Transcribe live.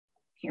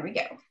Here we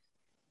go.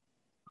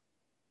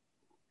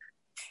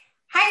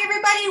 Hi,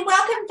 everybody.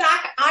 Welcome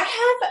back. I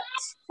have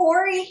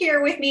Tori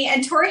here with me,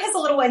 and Tori has a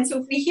little one,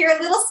 so if we hear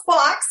little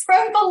squawks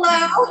from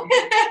below,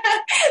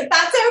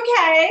 that's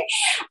okay.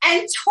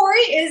 And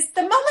Tori is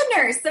the mama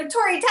nurse. So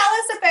Tori, tell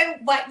us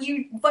about what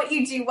you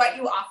do, what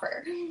you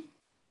offer.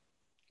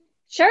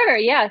 Sure.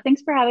 Yeah.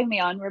 Thanks for having me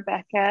on,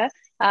 Rebecca.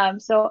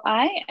 So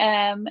I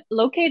am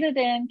located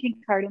in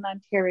Kincardine,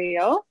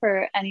 Ontario,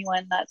 for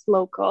anyone that's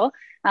local.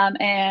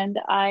 And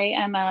I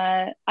am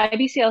a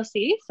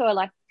IBCLC, so a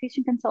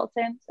lactation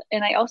consultant.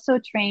 And I also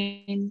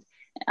trained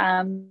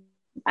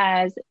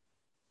as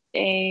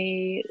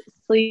a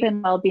sleep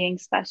and well-being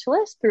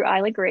specialist through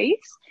Isla Grace.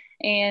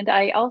 And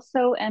I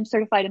also am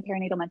certified in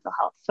perinatal mental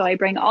health. So I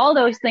bring all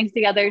those things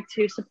together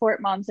to support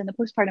moms in the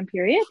postpartum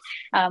period.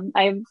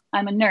 I'm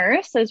a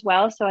nurse as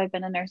well. So I've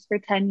been a nurse for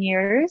 10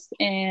 years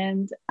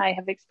and I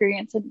have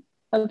experience in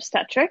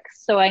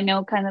obstetrics. So I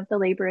know kind of the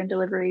labor and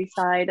delivery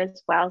side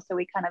as well. So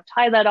we kind of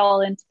tie that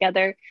all in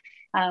together.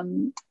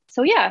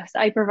 So yes,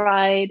 I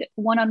provide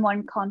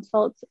one-on-one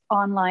consults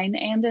online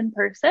and in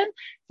person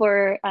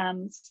for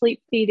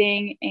sleep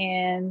feeding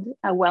and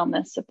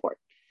wellness support.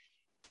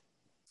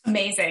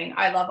 Amazing.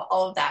 I love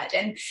all of that.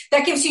 And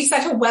that gives you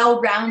such a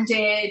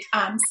well-rounded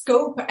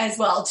scope as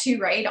well too,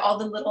 right? All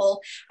the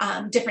little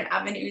different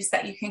avenues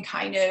that you can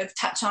kind of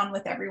touch on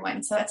with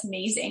everyone. So that's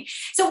amazing.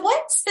 So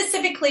what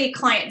specifically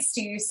clients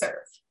do you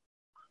serve?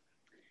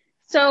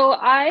 So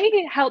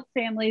I help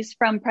families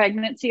from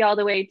pregnancy all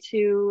the way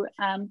to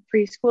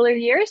preschooler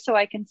years. So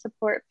I can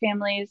support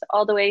families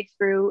all the way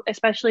through,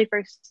 especially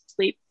for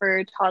sleep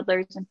for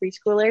toddlers and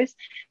preschoolers.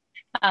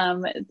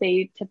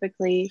 They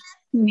typically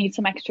need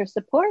some extra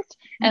support.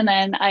 And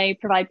then I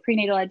provide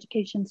prenatal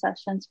education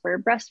sessions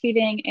for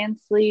breastfeeding and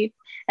sleep,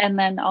 and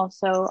then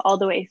also all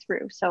the way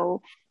through.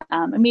 So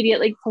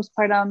immediately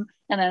postpartum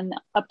and then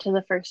up to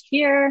the first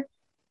year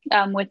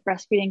with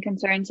breastfeeding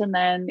concerns. And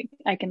then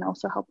I can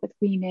also help with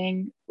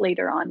weaning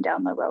later on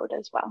down the road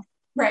as well.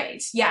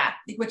 Right. Yeah.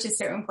 Which is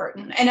so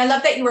important. And I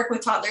love that you work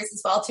with toddlers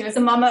as well too. As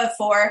a mama of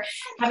 4,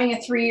 having a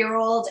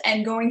 3-year-old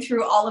and going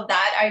through all of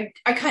that,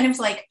 I kind of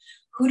like,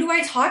 who do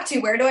I talk to?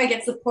 Where do I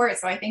get support?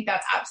 So I think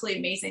that's absolutely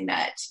amazing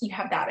that you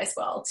have that as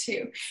well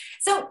too.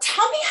 So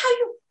tell me how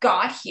you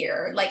got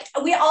here. Like,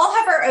 we all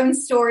have our own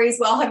stories.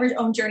 We all have our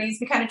own journeys.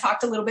 We kind of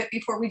talked a little bit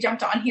before we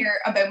jumped on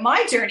here about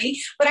my journey,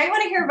 but I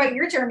want to hear about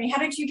your journey.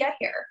 How did you get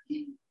here?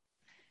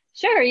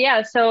 Sure.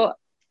 Yeah. So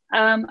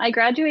I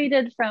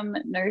graduated from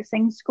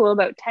nursing school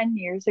about 10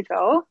 years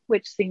ago,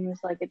 which seems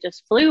like it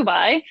just flew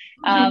by.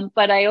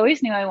 But I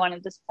always knew I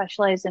wanted to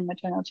specialize in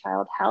maternal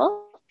child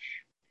health.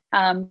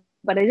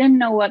 But I didn't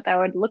know what that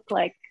would look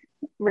like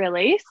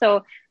really.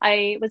 So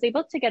I was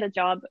able to get a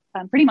job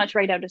pretty much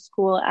right out of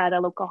school at a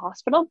local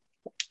hospital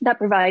that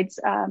provides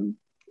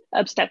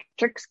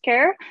obstetrics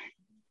care,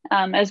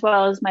 as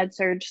well as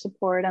med-surg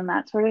support and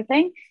that sort of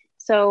thing.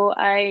 So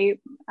I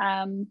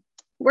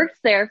worked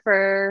there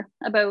for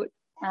about,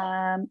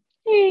 for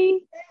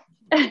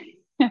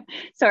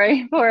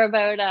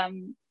about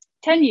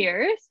 10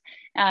 years.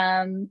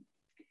 Can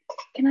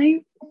I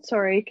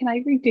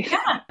redo that?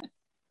 Yeah.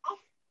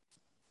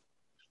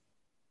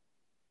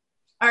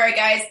 All right,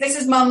 guys, this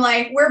is Mom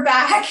Life. We're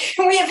back.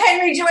 We have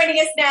Henry joining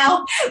us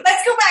now.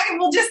 Let's go back and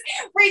we'll just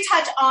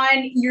retouch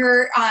on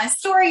your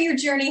story, your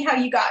journey, how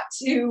you got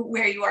to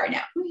where you are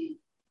now.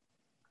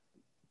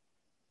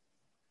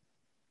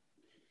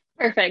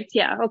 Perfect.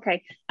 Yeah.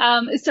 Okay.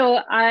 So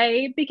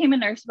I became a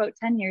nurse about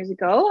 10 years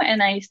ago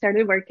and I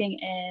started working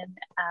in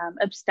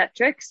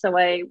obstetrics. So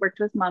I worked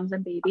with moms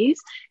and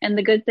babies. And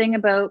the good thing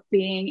about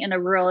being in a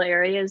rural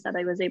area is that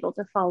I was able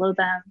to follow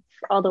them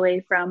all the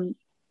way from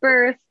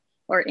birth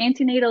or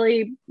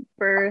antenatally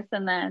birth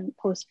and then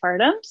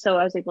postpartum. So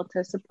I was able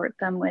to support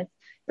them with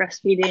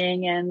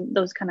breastfeeding and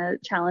those kind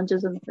of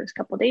challenges in the first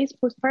couple of days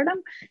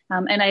postpartum.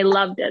 And I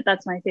loved it.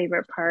 That's my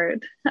favorite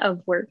part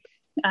of work.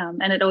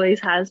 And it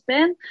always has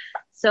been.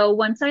 So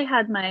once I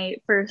had my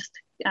first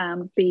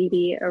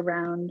baby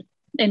around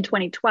in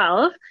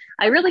 2012,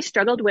 I really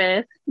struggled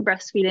with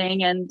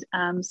breastfeeding and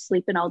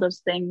sleep and all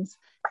those things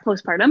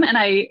postpartum. And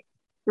I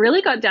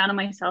really got down on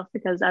myself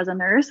because as a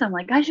nurse, I'm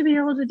like, I should be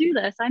able to do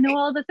this. I know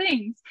all the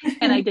things.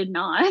 And I did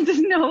not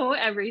know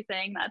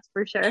everything, that's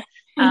for sure.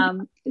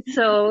 And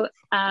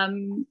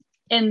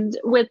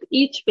with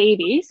each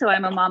baby, so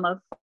I'm a mom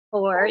of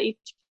 4,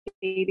 each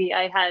baby,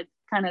 I had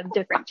kind of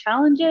different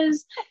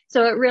challenges.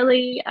 So it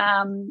really,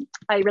 I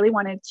really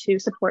wanted to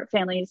support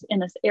families in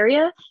this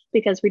area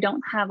because we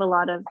don't have a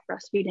lot of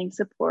breastfeeding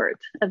support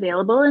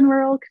available in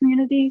rural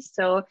communities.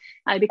 So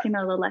I became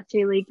a La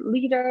Leche League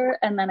leader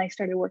and then I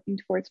started working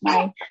towards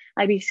my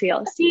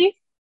IBCLC.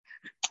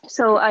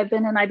 So I've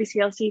been in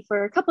IBCLC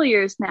for a couple of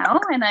years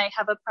now and I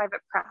have a private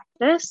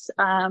practice.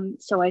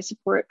 So I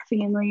support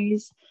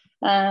families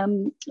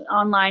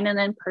online and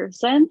in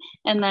person.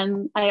 And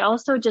then I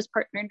also just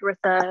partnered with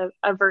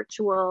a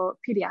virtual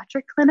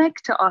pediatric clinic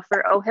to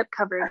offer OHIP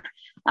covered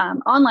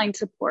online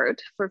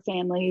support for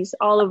families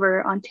all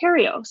over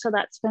Ontario. So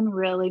that's been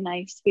really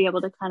nice to be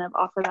able to kind of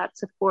offer that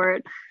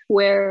support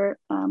where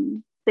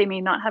they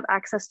may not have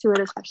access to it,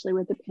 especially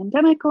with the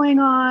pandemic going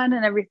on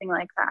and everything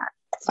like that.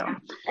 So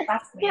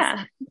that's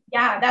amazing.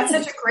 Yeah, that's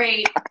such a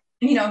great,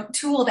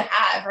 tool to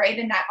have, right?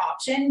 In that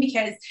option,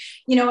 because,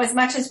 as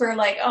much as we're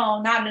like,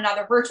 oh, not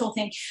another virtual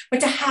thing, but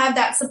to have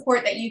that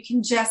support that you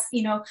can just,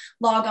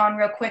 log on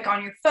real quick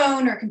on your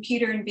phone or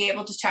computer and be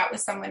able to chat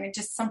with someone, it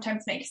just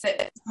sometimes makes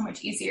it so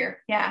much easier.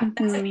 Yeah,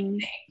 that's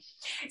amazing.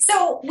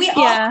 So we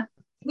all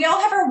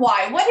have our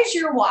why. What is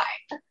your why?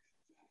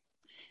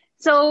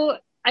 So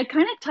I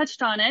kind of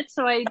touched on it.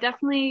 So I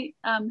definitely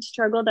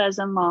struggled as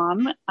a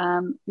mom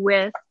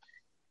with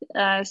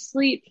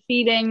sleep,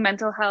 feeding,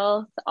 mental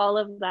health, all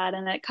of that.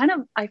 And I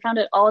found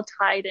it all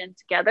tied in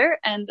together.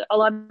 And a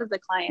lot of the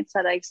clients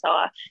that I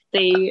saw,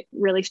 they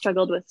really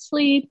struggled with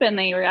sleep and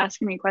they were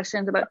asking me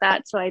questions about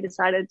that. So I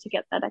decided to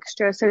get that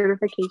extra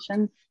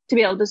certification to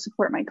be able to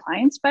support my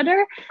clients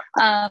better.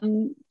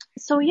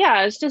 So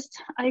yeah, it's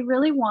just, I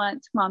really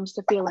want moms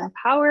to feel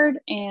empowered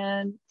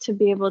and to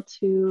be able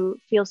to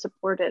feel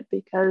supported,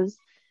 because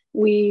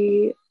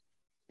we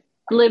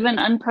live in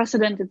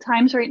unprecedented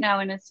times right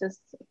now. And it's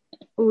just,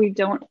 we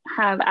don't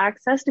have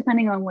access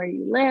depending on where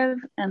you live.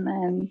 And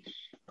then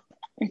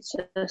it's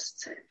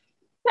just,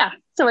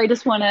 so I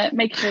just want to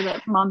make sure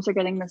that moms are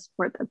getting the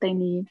support that they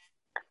need.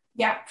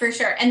 Yeah, for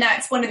sure. And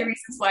that's one of the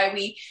reasons why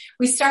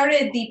we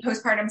started the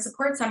Postpartum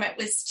Support Summit,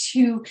 was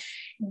to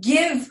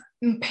give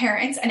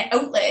parents an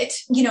outlet,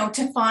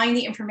 to find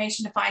the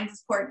information, to find the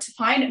support, to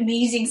find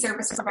amazing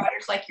service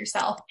providers like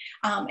yourself,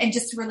 and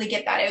just to really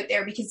get that out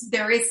there, because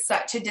there is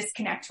such a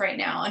disconnect right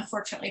now,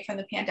 unfortunately, from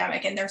the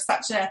pandemic. And there's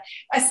such a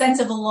sense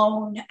of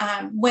alone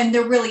when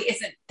there really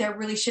isn't, there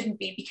really shouldn't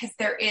be, because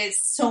there is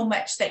so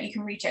much that you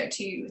can reach out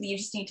to. You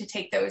just need to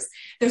take those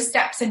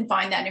steps and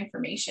find that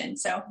information.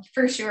 So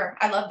for sure,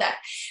 I love that.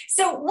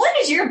 So what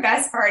is your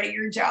best part of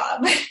your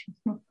job?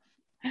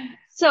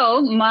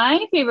 So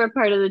my favorite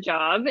part of the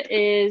job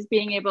is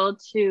being able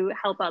to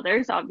help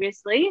others,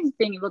 obviously,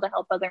 being able to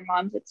help other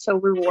moms. It's so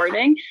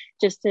rewarding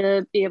just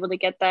to be able to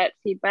get that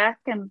feedback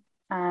and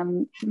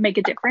make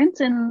a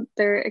difference in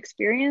their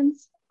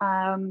experience.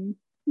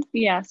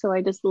 So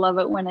I just love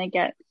it when I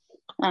get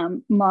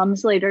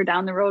moms later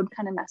down the road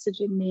kind of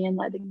messaging me and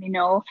letting me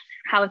know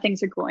how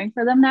things are going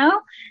for them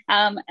now.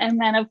 And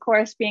then, of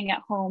course, being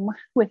at home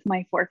with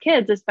my 4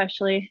 kids,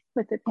 especially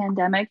with the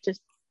pandemic,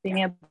 just being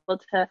able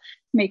to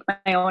make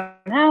my own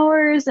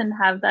hours and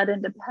have that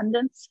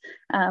independence.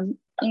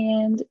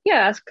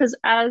 Because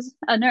as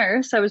a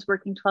nurse, I was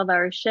working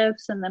 12-hour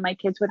shifts, and then my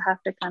kids would have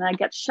to kind of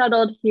get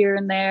shuttled here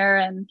and there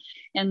and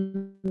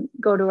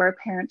go to our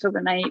parents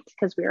overnight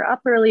because we were up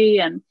early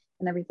and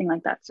everything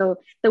like that. So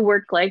the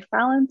work-life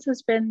balance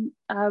has been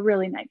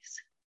really nice.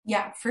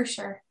 Yeah, for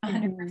sure.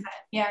 100%.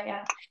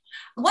 Yeah.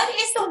 What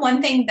is the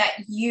one thing that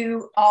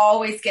you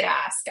always get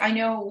asked? I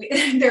know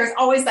there's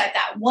always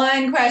that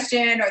one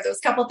question or those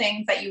couple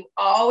things that you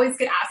always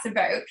get asked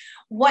about.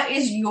 What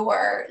is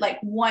your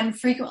one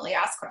frequently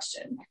asked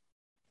question?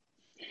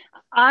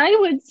 I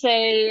would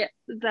say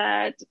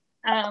that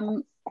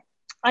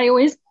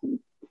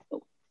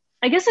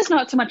I guess it's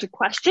not so much a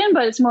question,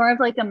 but it's more of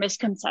a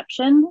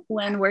misconception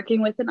when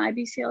working with an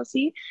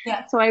IBCLC.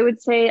 Yeah. So I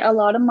would say a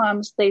lot of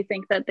moms, they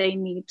think that they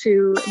need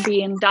to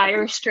be in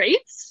dire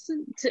straits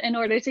in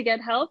order to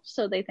get help.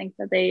 So they think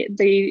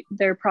that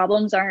their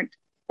problems aren't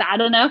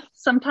bad enough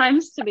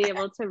sometimes to be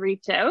able to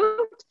reach out.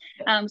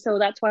 So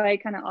that's why I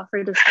kind of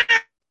offer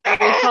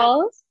discovery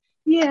calls.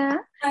 Yeah,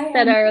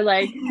 that are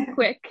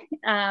quick,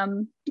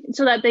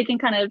 so that they can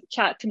kind of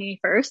chat to me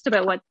first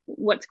about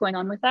what's going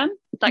on with them.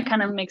 That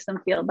kind of makes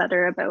them feel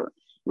better about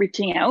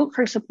reaching out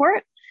for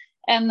support.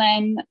 And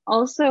then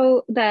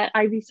also that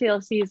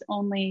IBCLCs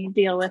only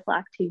deal with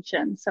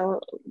lactation. So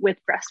with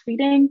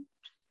breastfeeding,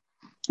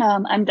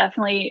 I'm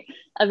definitely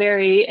a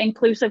very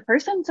inclusive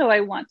person. So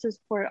I want to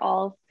support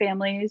all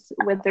families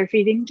with their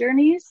feeding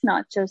journeys,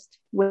 not just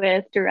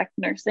with direct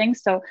nursing.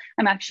 So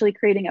I'm actually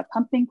creating a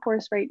pumping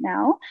course right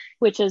now,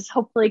 which is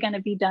hopefully going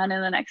to be done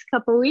in the next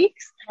couple of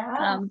weeks.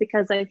 Wow.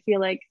 Because I feel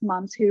like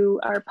moms who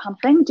are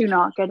pumping do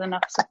not get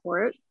enough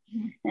support.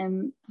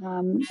 And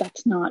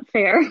that's not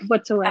fair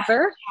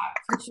whatsoever. Yeah,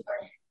 for sure.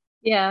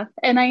 Yeah.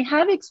 And I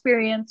have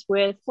experience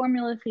with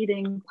formula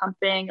feeding,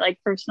 pumping,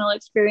 personal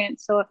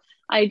experience. So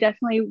I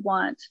definitely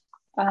want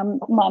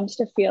moms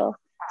to feel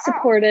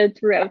supported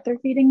throughout their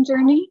feeding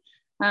journey.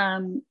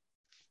 Yeah,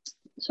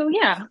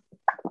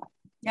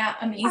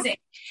 amazing.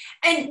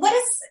 And what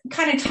is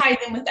kind of ties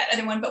in with that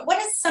other one, but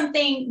what is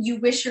something you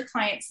wish your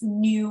clients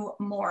knew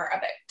more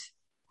about?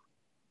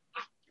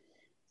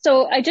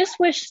 So I just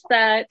wish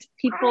that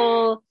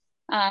people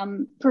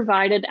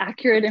provided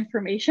accurate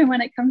information when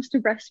it comes to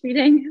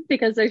breastfeeding,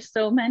 because there's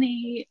so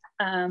many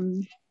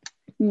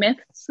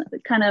myths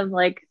kind of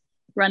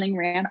running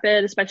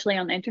rampant, especially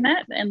on the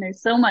internet. And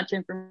there's so much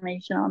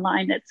information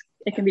online.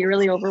 It can be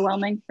really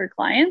overwhelming for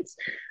clients.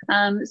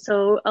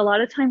 So a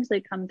lot of times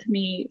they come to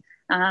me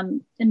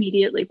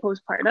immediately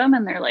postpartum,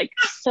 and they're like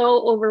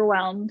so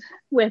overwhelmed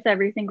with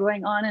everything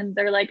going on. And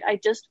they're like, I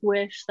just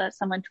wish that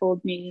someone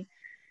told me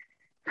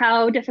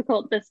how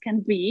difficult this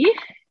can be.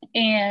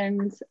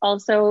 And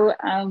also,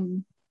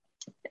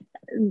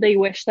 they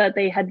wish that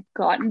they had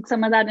gotten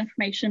some of that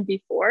information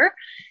before.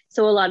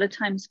 So a lot of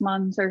times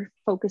moms are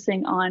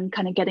focusing on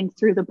kind of getting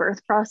through the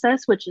birth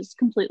process, which is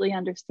completely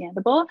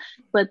understandable.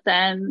 But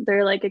then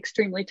they're like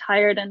extremely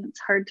tired, and it's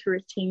hard to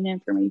retain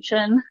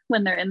information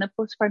when they're in the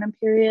postpartum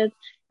period,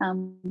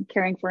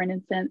 caring for an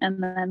infant,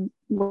 and then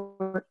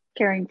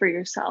caring for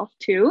yourself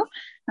too,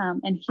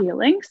 and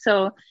healing.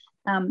 So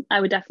I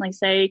would definitely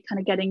say kind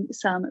of getting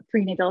some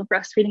prenatal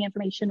breastfeeding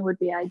information would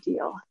be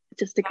ideal,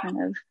 just to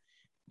kind of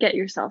get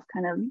yourself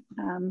kind of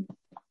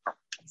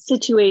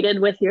situated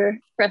with your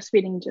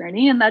breastfeeding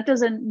journey. And that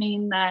doesn't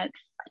mean that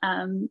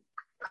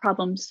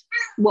problems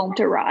won't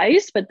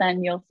arise, but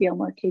then you'll feel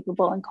more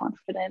capable and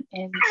confident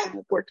in kind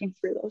of working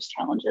through those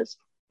challenges.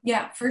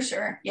 Yeah, for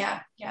sure.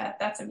 Yeah,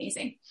 that's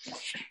amazing.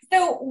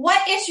 So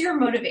what is your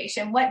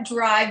motivation? What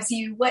drives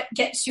you? What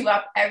gets you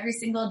up every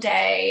single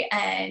day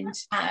and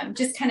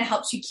just kind of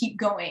helps you keep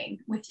going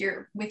with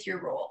your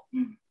role?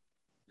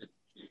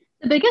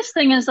 The biggest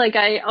thing is like,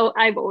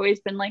 I've always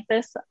been like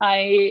this.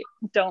 I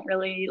don't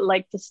really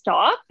like to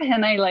stop,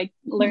 and I like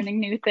learning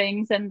new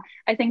things. And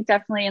I think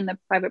definitely in the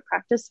private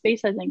practice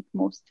space, I think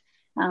most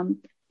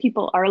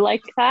people are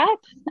like that,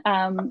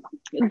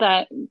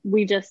 that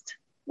we just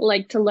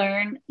like to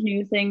learn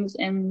new things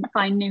and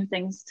find new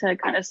things to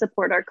kind of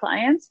support our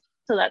clients.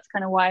 So that's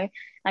kind of why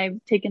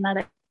I've taken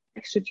that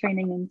extra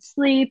training in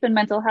sleep and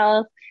mental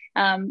health,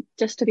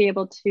 just to be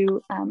able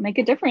to make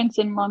a difference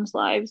in moms'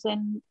 lives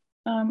and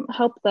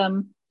help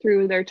them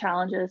through their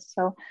challenges.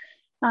 So,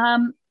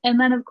 and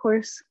then of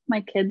course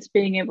my kids,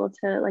 being able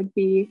to like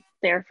be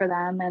there for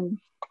them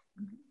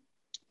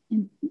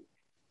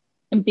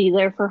and be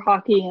there for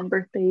hockey and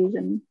birthdays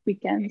and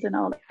weekends and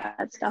all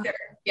that stuff. Sure.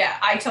 Yeah,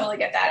 I totally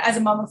get that. As a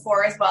mom of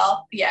 4 as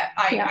well. Yeah,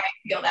 I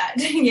feel that,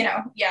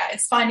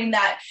 it's finding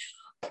that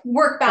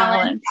work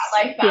balance.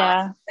 That life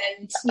balance,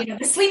 and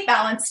the sleep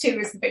balance too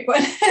is the big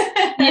one.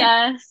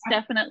 Yes,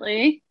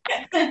 definitely.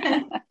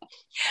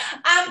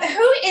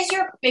 Who is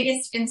your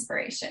biggest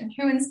inspiration?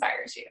 Who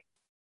inspires you?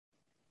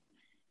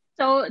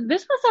 So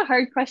this was a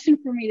hard question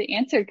for me to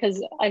answer,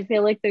 because I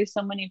feel like there's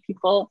so many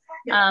people,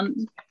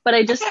 but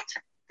I just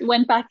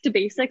went back to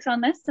basics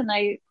on this, and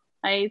I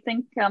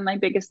think my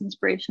biggest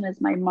inspiration is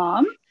my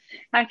mom,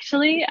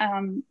 actually.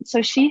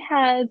 So she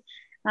had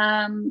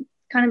kind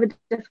of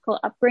a difficult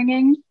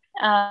upbringing,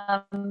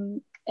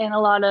 and a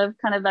lot of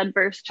kind of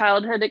adverse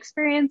childhood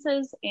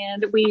experiences.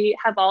 And we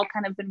have all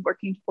kind of been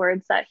working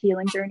towards that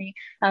healing journey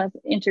of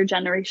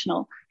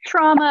intergenerational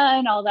trauma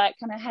and all that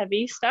kind of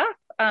heavy stuff.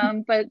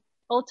 But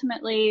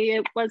ultimately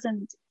it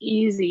wasn't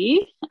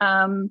easy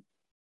for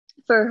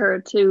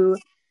her to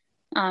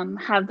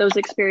have those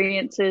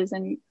experiences,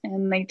 and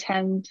they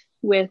tend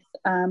with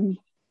trauma,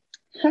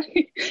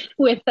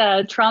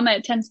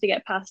 it tends to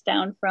get passed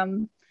down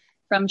from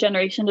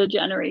generation to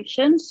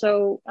generation.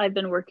 So I've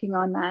been working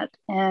on that,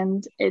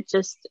 and it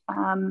just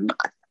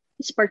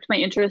sparked my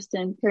interest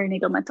in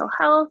perinatal mental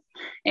health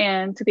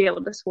and to be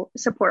able to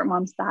support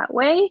moms that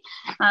way.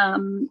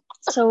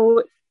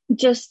 So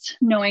just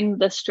knowing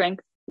the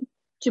strength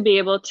to be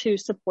able to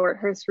support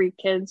her 3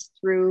 kids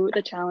through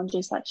the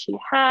challenges that she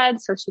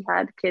had. So she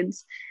had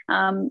kids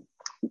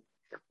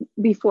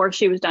before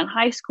she was done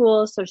high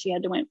school, so she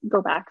had to go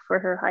back for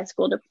her high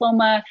school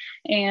diploma,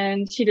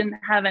 and she didn't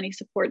have any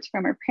supports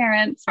from her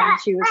parents, and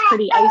she was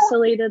pretty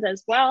isolated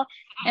as well.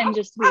 And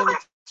just to be able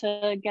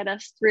to get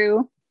us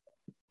through,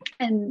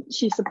 and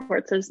she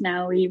supports us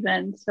now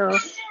even. So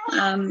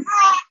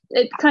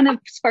it kind of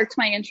sparked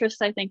my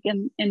interest, I think,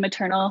 in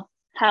maternal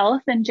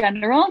health in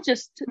general,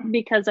 just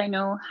because I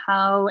know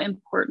how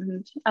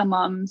important a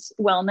mom's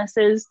wellness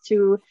is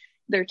to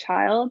their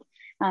child.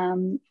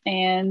 And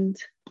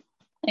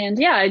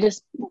yeah, I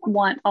just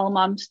want all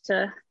moms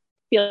to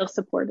feel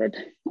supported.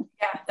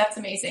 Yeah, that's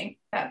amazing.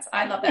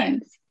 I love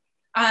that.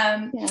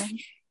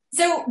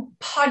 So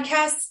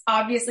podcasts,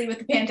 obviously with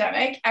the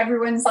pandemic,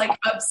 everyone's like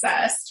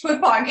obsessed with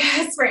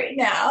podcasts right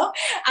now.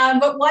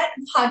 But what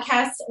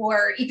podcasts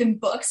or even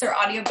books or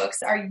audiobooks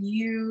are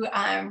you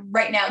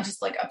right now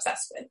just like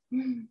obsessed with?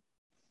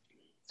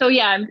 So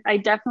yeah, I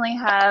definitely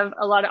have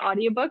a lot of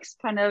audiobooks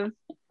kind of,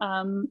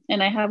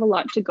 and I have a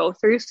lot to go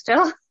through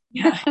still.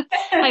 Yeah.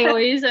 I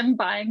always am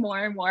buying more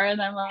and more, and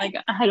I'm like,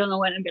 I don't know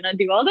when I'm going to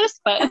do all this,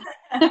 but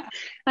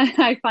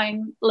I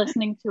find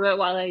listening to it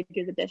while I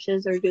do the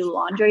dishes or do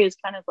laundry is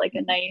kind of like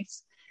a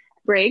nice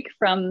break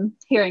from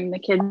hearing the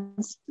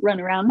kids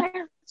run around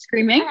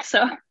screaming.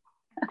 So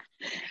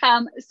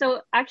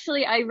So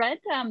actually I read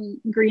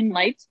Green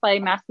Lights by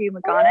Matthew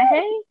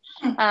McConaughey.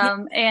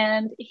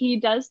 And he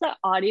does the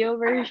audio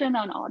version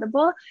on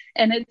Audible,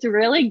 and it's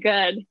really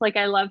good. Like,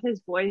 I love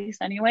his voice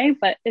anyway,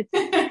 but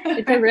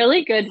it's a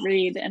really good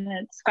read, and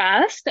it's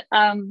fast.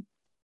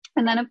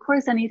 And then of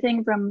course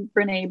anything from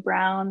Brene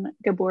Brown,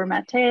 Gabor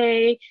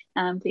Mate,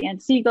 Dan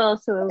Siegel.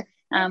 So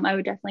I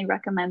would definitely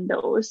recommend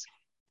those.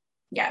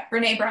 Yeah,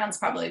 Brene Brown's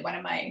probably one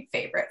of my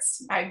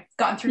favorites. I've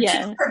gone through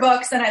two of her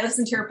books, and I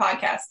listen to her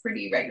podcast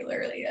pretty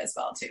regularly as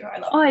well too. I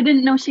love. Oh, I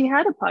didn't know she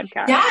had a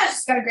podcast. Yeah,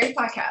 she's got a great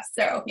podcast.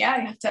 So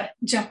yeah, you have to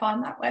jump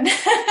on that one.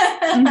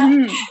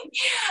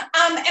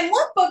 And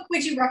what book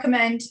would you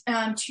recommend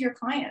to your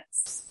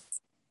clients?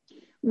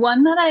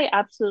 One that I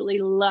absolutely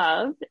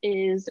love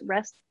is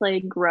Rest,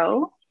 Play,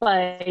 Grow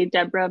by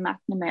Deborah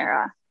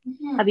McNamara.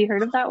 Have you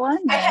heard of that one?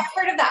 I have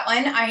heard of that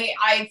one.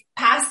 I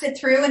passed it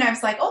through and I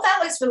was like, oh, that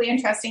looks really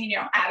interesting.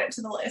 And, add it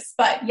to the list.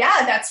 But yeah,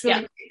 that's really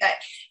great that,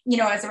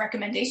 as a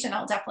recommendation,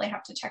 I'll definitely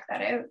have to check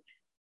that out.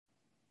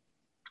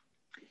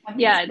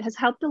 Yeah, it has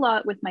helped a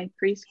lot with my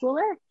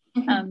preschooler.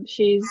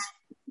 She's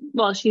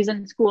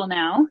in school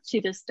now.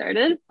 She just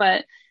started,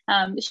 but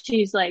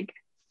she's like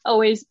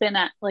always been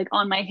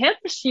on my hip.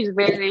 She's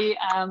very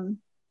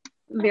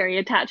very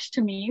attached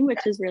to me,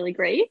 which is really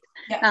great.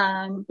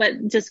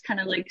 But just kind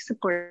of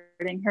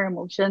supporting her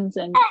emotions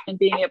and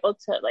being able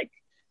to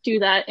do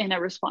that in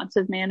a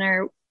responsive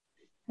manner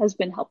has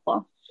been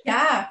helpful.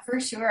 Yeah,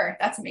 for sure.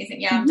 That's amazing.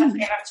 Yeah, I'm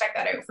definitely gonna have to check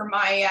that out for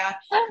my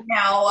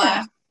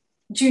now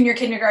junior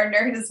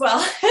kindergartner as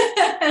well.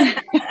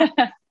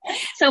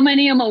 So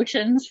many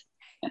emotions.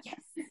 Yes.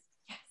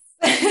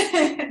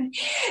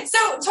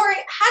 So Tori,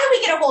 how do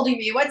we get a hold of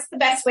you? What's the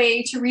best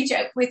way to reach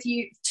out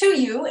to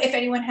you if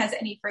anyone has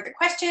any further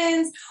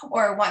questions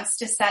or wants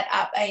to set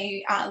up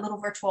a little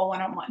virtual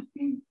one-on-one?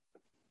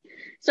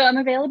 So I'm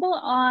available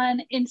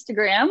on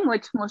Instagram,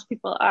 which most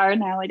people are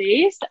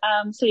nowadays.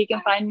 So you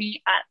can find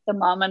me at the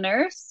Mama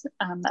Nurse.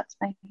 That's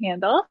my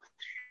handle.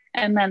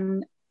 And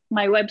then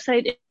my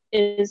website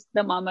is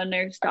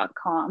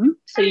themamanurse.com.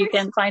 So you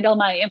can find all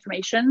my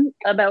information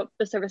about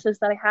the services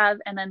that I have,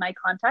 and then my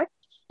contact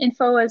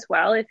info as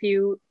well if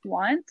you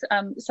want.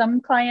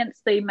 Some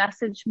clients, they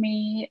message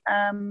me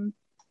on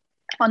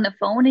the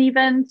phone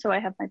even, so I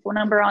have my phone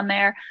number on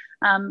there.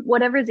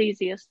 Whatever's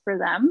easiest for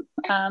them.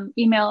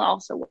 Email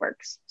also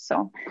works,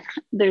 so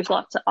there's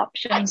lots of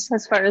options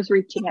as far as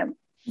reaching out.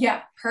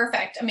 Yeah,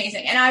 perfect.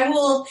 Amazing. And I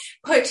will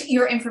put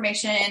your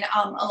information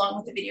along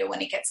with the video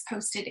when it gets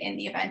posted in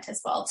the event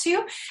as well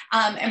too.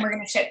 And we're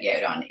going to check you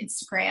out on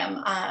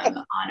Instagram,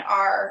 on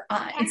our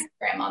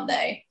Instagram on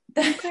the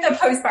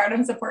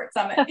Postpartum Support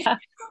Summit.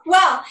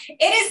 Well,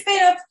 it has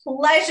been a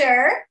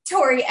pleasure,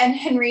 Tori and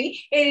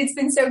Henry. It has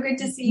been so good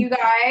to see you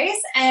guys.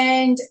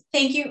 And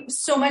thank you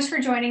so much for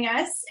joining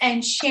us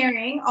and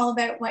sharing all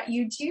about what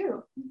you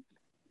do.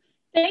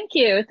 Thank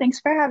you. Thanks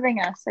for having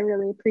us. I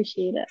really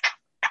appreciate it.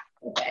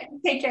 Okay.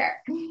 Take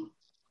care.